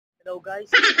Hello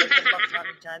guys, welcome back sa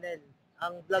aking channel.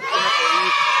 Ang vlog ko na po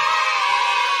is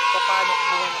paano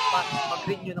kumuha ng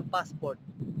mag-renew ng passport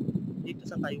dito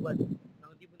sa Taiwan.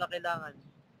 Nang hindi mo na kailangan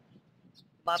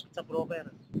lumapit sa broker.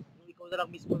 Yung ikaw na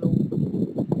lang mismo nung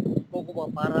kukuha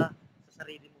para sa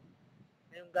sarili mo.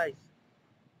 Ngayon guys,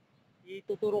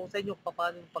 ituturo ko sa inyo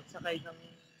paano yung pagsakay ng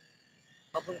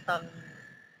papuntang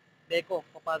meco,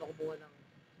 paano kumuha ng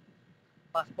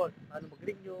passport, paano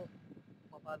mag-renew,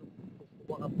 paano kumuha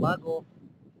ng bago.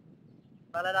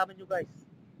 Malalaman nyo guys,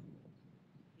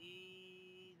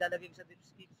 ilalagay ko sa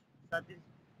description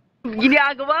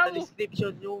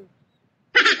yung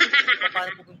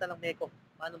paano pupunta ng meco,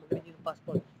 paano mag-renew ng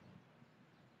passport.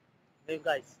 Ngayon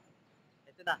guys,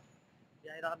 ito na,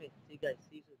 biyahe na kami. See you guys,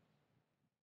 see you soon.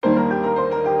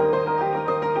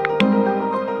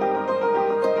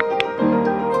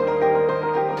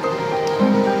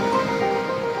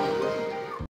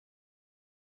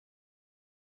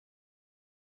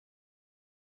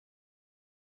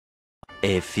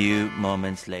 A few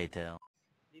moments later.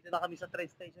 Dito na kami sa train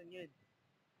station yun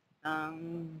ng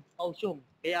Kaohsiung,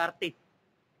 KRT.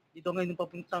 Dito ngayon yung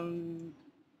papuntang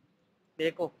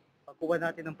meco, pagkuha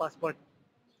natin ng passport.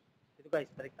 Dito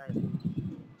guys, balik tayo.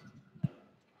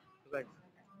 Dito guys,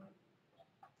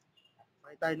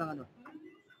 balik tayo ng ano,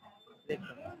 dito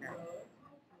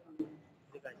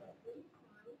guys,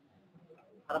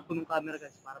 harap ko ng camera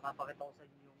guys para mapakita ko sa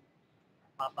inyo yung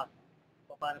mapa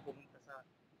paano pumunta sa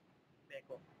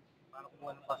meco, paano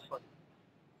kumuha ng passport.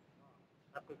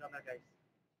 Harap ko yung camera guys.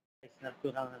 Harap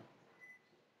ko yung camera.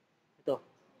 Ito,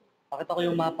 pakita ko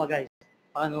yung mapa guys,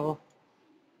 paano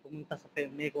pumunta sa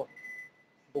meco.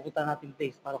 Pupunta natin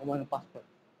place para kumuha ng passport.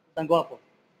 Saan gwapo?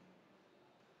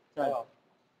 Saan?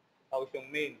 Kaohsiung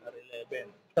main,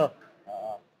 R11. Ito.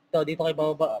 Ito, dito kayo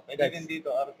bababa. Pwede din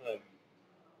dito, R12.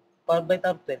 Para by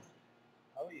top 10.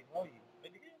 Hawi.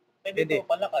 Pwede dito,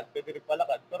 palakad. Pwede rin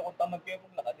palakad. Pero kung tamad kayo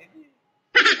maglakad, hindi.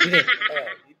 Hindi.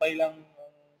 Ipay lang.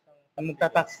 Ang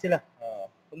magta-taxi sila.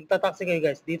 Kung magta-taxi kayo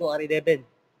guys, dito R11.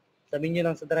 Sabihin nyo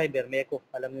lang sa driver, meco.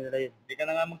 Alam nyo nila yun. Hindi ka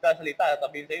na nga magkasalita.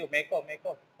 Sabihin sa'yo, meco.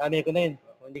 Meco na yun.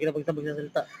 Hindi ka na pagsabog sa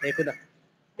salita. Meco na.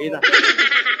 Ayun na.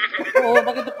 Oo,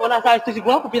 bakit wala sa ayos to si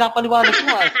Gwapo? Pinapaliwanag ko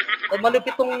nga.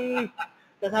 Malupit tong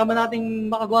kasama nating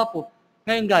makagwapo.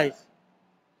 Ngayon guys,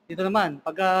 dito naman,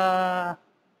 pagka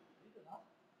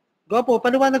Gwapo,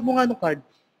 paliwanag mo nga ng card.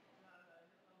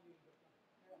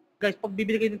 Guys, pag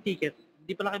bibili kayo ng ticket,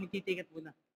 hindi pala kayo magti-ticket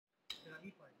muna.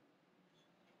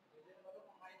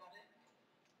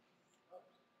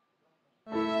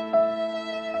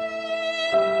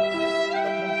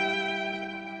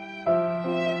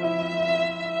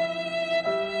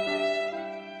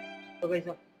 So guys,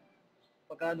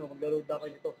 pagka ano, mag-load na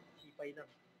kayo nito, ipay lang.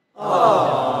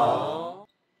 Aww.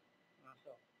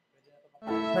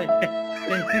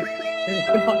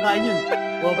 Yung pangkain yun.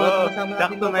 Kasama natin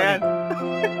sakto na yan.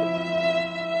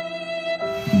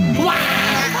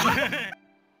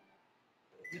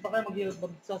 Hindi pa kayo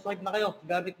mag-swipe na kayo.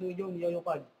 Gamit mo yung yoyo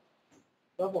card.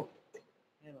 Ito po.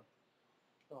 Ayan o.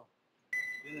 Ito.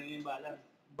 Yun lang yung balance.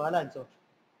 Balance o.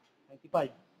 95.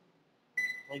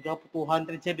 May gapo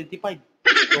 275.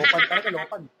 Lopan talaga,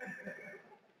 lopan.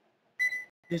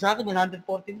 Yung sa akin,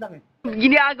 114 lang eh.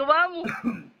 Ginagawa mo.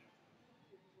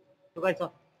 So guys,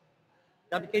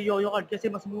 gamit kayo yoyo card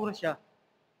kasi mas mura siya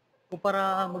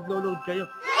kumpara maglo-load kayo.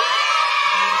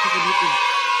 Mas mura siya gamitin.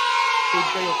 Save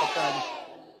kayo pagka ano.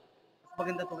 Mas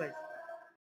maganda to guys.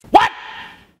 What?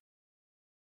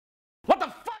 What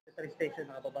the fuck? Sa train station,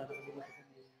 nakababa na kami.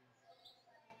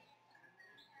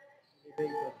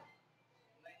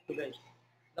 So guys,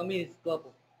 ilang minutes ko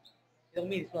po. Ilang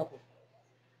minutes ko po.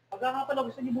 Pagka nga pala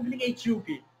gusto niyo bumili ng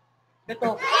HUP, ito,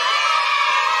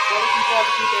 quality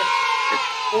test.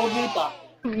 Pumunta.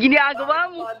 Ginagawa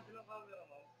mo.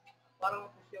 Parang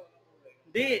mapusyaw ng kulay.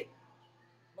 Hindi.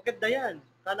 Maganda yan.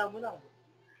 Kala mo lang.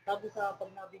 Sabi sa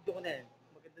pag na-video ko na yan,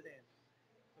 maganda na yan.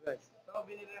 So guys. Saka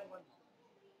binili yung one.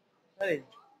 Alin?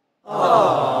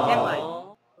 MI.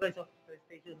 So guys, train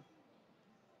station.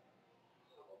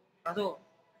 Kaso,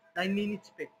 9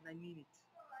 minutes pe. 9 minutes.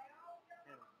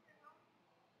 Ayan.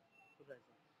 So guys.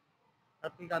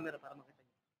 Harap ko yung camera para makita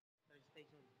nyo. Train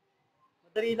station.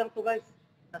 Madali lang to guys.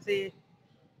 Kasi,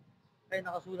 kaya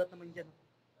nakasulat naman dyan.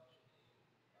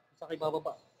 Sa kayo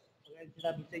bababa. Pag ayun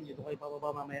sinabi sa inyo, doon kayo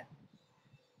bababa mamaya.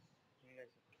 Okay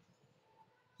guys.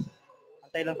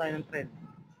 Antay lang tayo ng tren.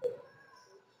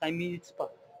 9 minutes pa.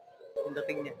 Kung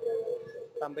dating niya.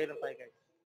 Tambay lang tayo guys.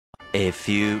 A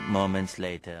few moments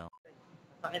later.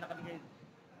 Sakay na kami ngayon.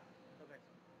 So guys.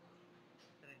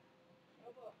 Tren.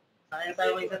 Sakay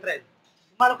tayo ngayon sa tren.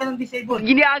 Pumarap ka ng disabled.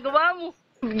 Ginagawa mo.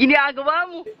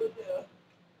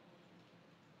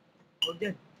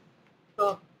 dyan.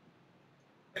 Ito.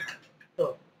 Ito.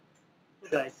 Ito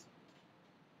guys.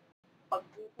 Pag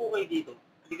upo kayo dito,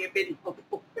 hindi kayo pwede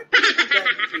upo.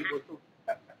 Dahil disable to.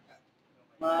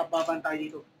 Mababantay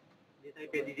dito. Hindi tayo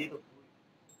pwede dito.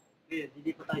 Ngayon,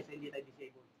 hindi pa tayo sa hindi tayo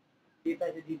disable. Hindi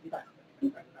tayo sa hindi tayo.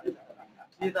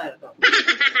 Hindi tayo ito.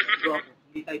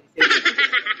 Hindi tayo disable.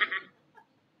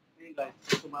 Ngayon guys,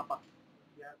 sumapa.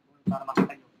 Para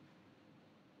makita nyo.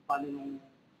 Paano nung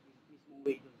mismong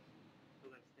way dun. So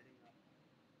guys, tinan nyo.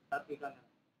 Tapi ka na.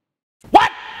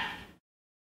 What?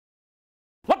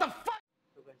 What the fuck?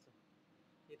 So guys,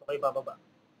 dito kayo bababa.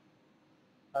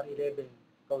 R11,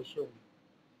 Kaohsiung,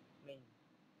 main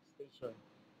station.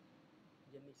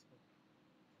 Diyan mismo.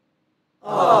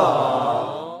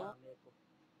 Meco.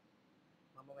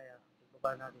 Mamaya,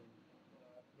 pagbaba natin.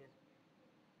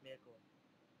 Meco.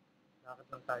 Lakad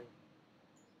lang tayo.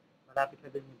 Malapit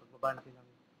na din yung pagbaba natin ng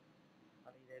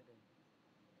R11.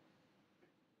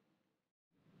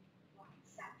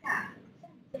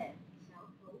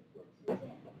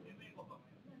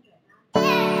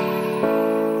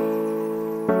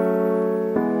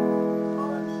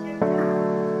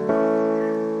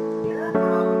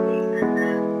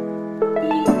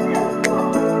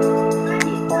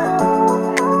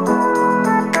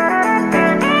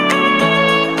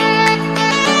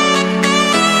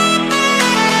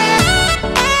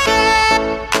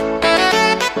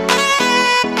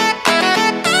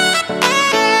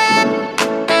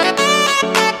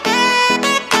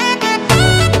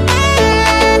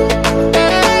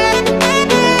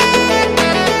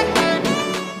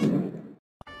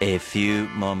 A few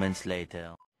moments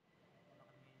later.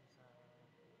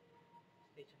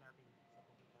 Station natin sa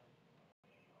pumunta.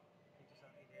 Dito sa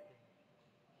R11.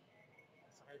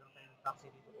 Sakay lang tayo ng taxi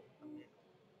dito pupuntang Meco.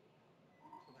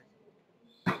 So guys,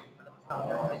 palabas na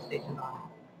kami sa station na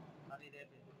kami.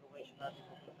 R11, location natin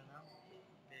pupunta ng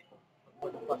Meco.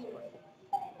 Pagbuwan ng passport.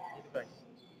 Dito guys.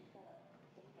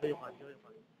 Joyo ka.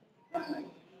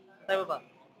 Tayo ba?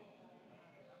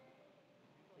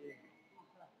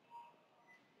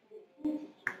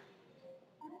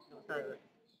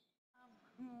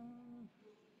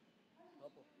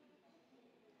 Opo.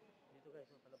 Dito guys,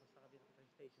 palabas na kami ng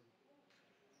train station sa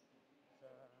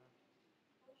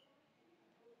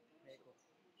Meco.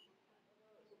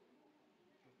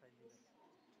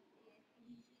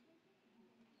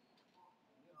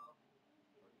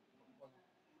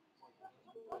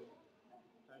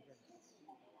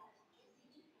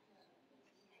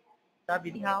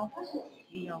 Sabi, ni hao.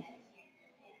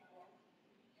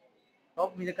 Oh,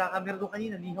 may nagkakamera doon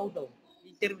kanina, nihaw daw.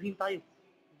 I-interviewin tayo.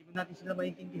 Hindi mo natin sila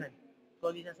maintindihan.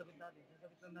 So, hindi sasagot natin.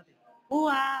 Sasagot lang natin.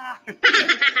 Uwa!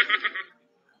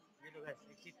 Dito guys,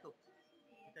 exit to.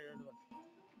 Kita yun ba?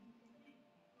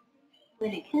 各位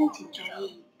旅客请注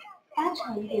意，搭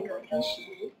乘列车梯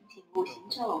时，请勿行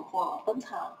走或奔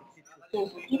跑。电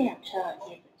扶梯两侧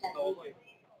也有站立。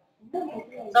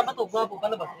 Saan ba to? Bago,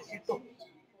 palabas. Exit to.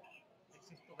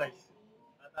 Exit to guys.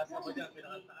 Tataas ako dyan,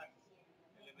 pinakataas.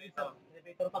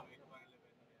 Elevator pa.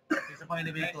 Isa pang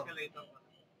elevator. Escalator.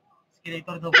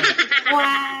 Escalator daw pala.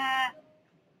 Uwa!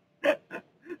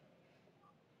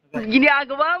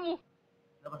 Ginagawa mo.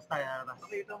 Labas tayo, labas.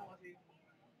 Nakita mo kasi.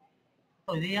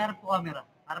 Ito, hindi harap po camera.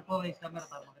 Harap po guys camera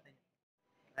para makita nyo.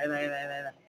 Ayun.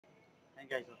 Ayun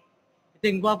guys. Oh. Ito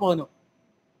yung gwapo, no?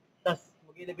 Tapos,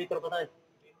 mag-elevator pa tayo.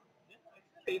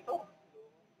 Escalator.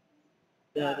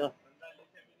 Yan, ito.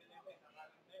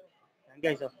 Yan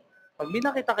guys, oh. Pag may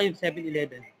nakita kayong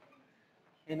 7-Eleven,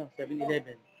 ayun o,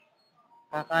 7-Eleven,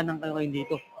 kakanan kayo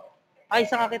dito. Ay,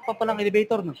 isang akit pa palang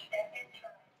elevator, no?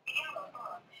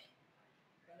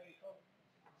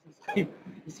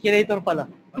 Escalator pala.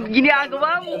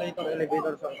 Ginagawa mo.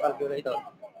 Elevator sa calculator.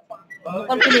 Ang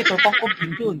calculator,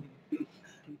 pang-compute yun.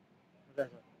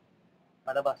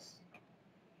 Palabas.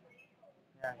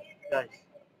 Yan, guys.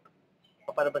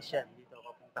 Papalabas yan. Dito,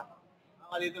 papunta.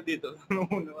 Ang dito. Nung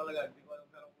una talaga, hindi ko alam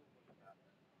saan ako pupunta.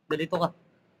 Dalito ka.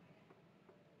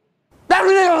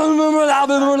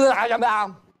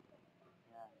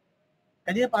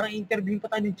 Kanina parang interview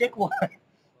pa tayo ng Checkwa.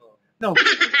 No,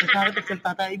 mas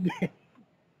nakakapagsalta tayo.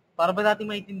 Para ba natin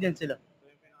maintindihan sila?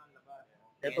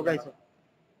 Ito guys. Oh.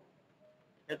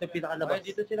 Ito yung pinakalabas.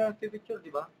 Ay, dito sila picture, di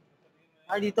ba?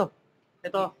 Ay, dito.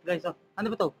 Ito, guys. Oh.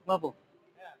 Ano ba to? Mapo.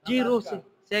 Giro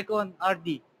second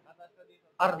RD.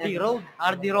 RD Road.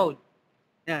 RD Road.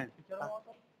 Yan.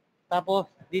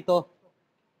 Tapos, dito.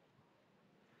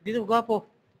 Dito, gwapo.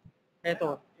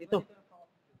 Ito.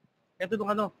 Ito nung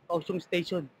ano, Kaohsiung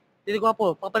Station. Dito,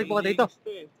 gwapo. Papalig po ka dito.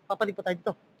 Papalig po tayo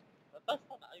dito. Tatas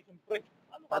pa tayo, siyempre.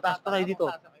 Pataas pa tayo dito.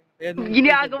 Ayan,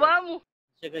 Ginagawa mo.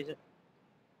 siya guys.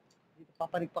 Dito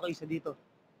papanik pa kayo sa dito.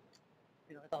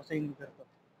 Pinakita ko sa yung lugar to.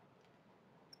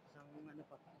 Isang ano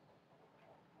pa.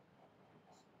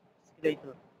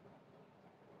 Escalator.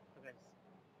 So guys.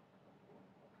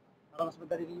 Para mas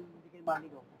madali rin hindi kayo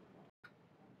maligaw.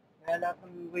 Kaya lahat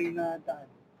ng way na daan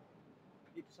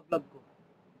dito sa vlog ko.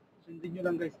 Sundin nyo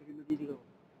lang guys, hindi maliligaw.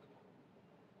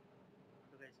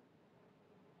 So guys.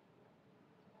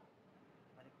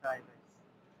 Balik tayo guys.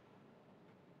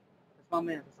 Tapos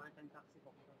mamaya, sasakit ang taxi ko.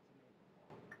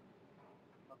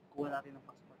 Pagkuha natin ng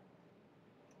passport.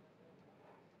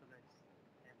 So guys.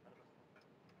 Ayan, palabas ko.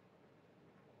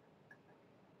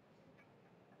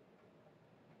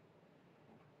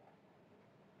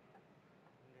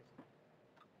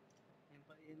 Ayan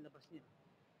pa, yung labas niya.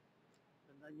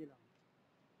 Tandaan nyo lang.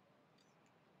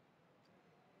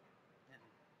 Ayan.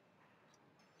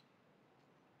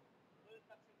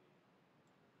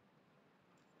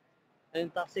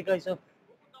 Ayan taxi guys, oh.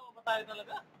 Pupunta ko ba tayo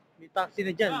talaga? May taxi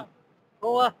na dyan.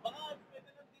 Oo ah. Baka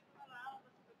pwede lang dito na lang.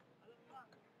 Alam mo na.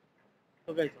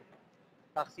 So guys, oh.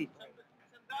 Taxi.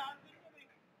 Sandahan din yun eh.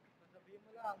 Sabihin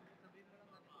mo lang. Sabihin mo lang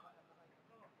natin.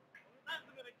 Ah,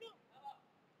 dumiretso.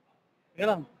 Teka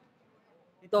lang.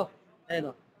 Ito.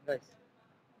 Ayan oh. Guys.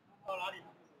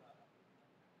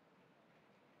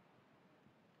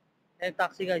 Ayan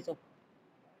taxi guys, oh.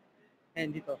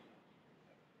 Ayan dito.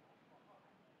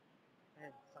 Ayan.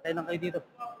 Sakay lang kayo dito.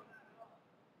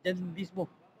 Diyan mismo.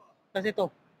 Kasi ito,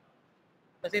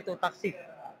 taxi.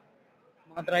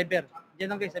 Mga driver. Diyan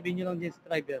lang guys, sabihin nyo lang dyan sa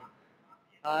driver.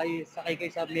 Ay, sakay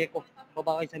kayo sa meco.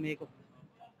 Baba kayo sa meco.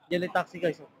 Diyan lang taxi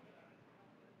guys, oh.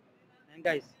 Ayan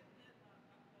guys.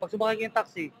 Pag sumakay kayo ng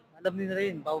taxi, alam niyo na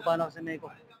rin, bababa na ako sa meco.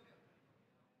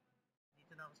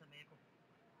 Dito na ako sa meco.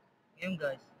 Ngayon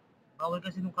guys, bawal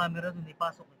kasi nung camera dun,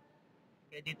 ipasok eh.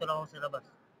 Kaya dito lang ako sa labas.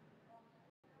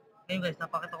 Ngayon guys,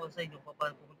 napakita ko sa inyo kung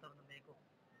paano pumunta ng meco.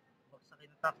 Magsakay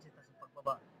ng taxi, tapos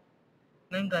pagbaba.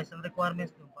 Ngayon guys, ang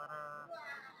requirements dun para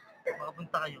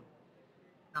makapunta kayo.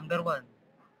 Number 1,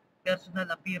 personal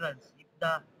appearance. If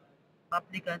the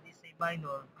applicant is a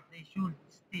minor, they should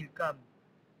still come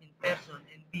in person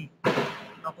and be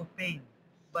accompanied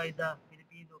by the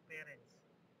Filipino parents.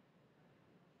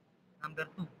 Number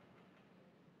 2,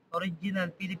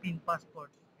 original Philippine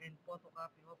passport and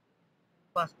photocopy of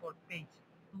passport page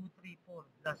 234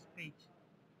 last page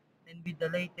and with the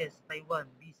latest Taiwan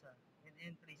visa and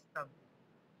entry stamp.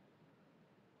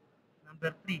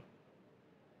 Number 3,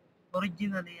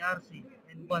 original ARC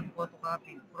and 1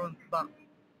 photocopy front back.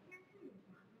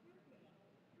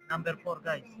 Number 4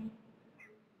 guys,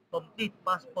 complete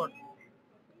passport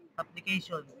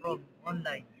application from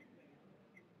online.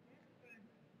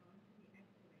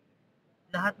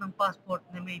 Lahat ng passport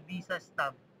na may visa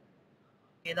stamp,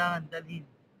 kailangan dalhin.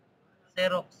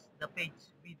 Xerox the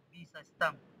page with visa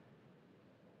stamp.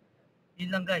 Yun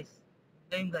lang guys.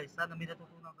 Ngayon guys, sana may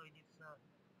natutunan kayo dito sa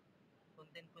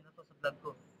content ko na to sa vlog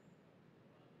ko.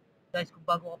 Guys, kung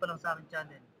bago ka pa lang sa akin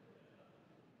channel,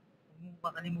 huwag mong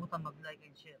makalimutan mag-like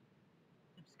and share.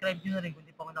 Subscribe nyo na rin kung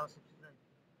di pa ako nakasubscribe.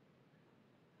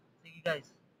 Sige guys.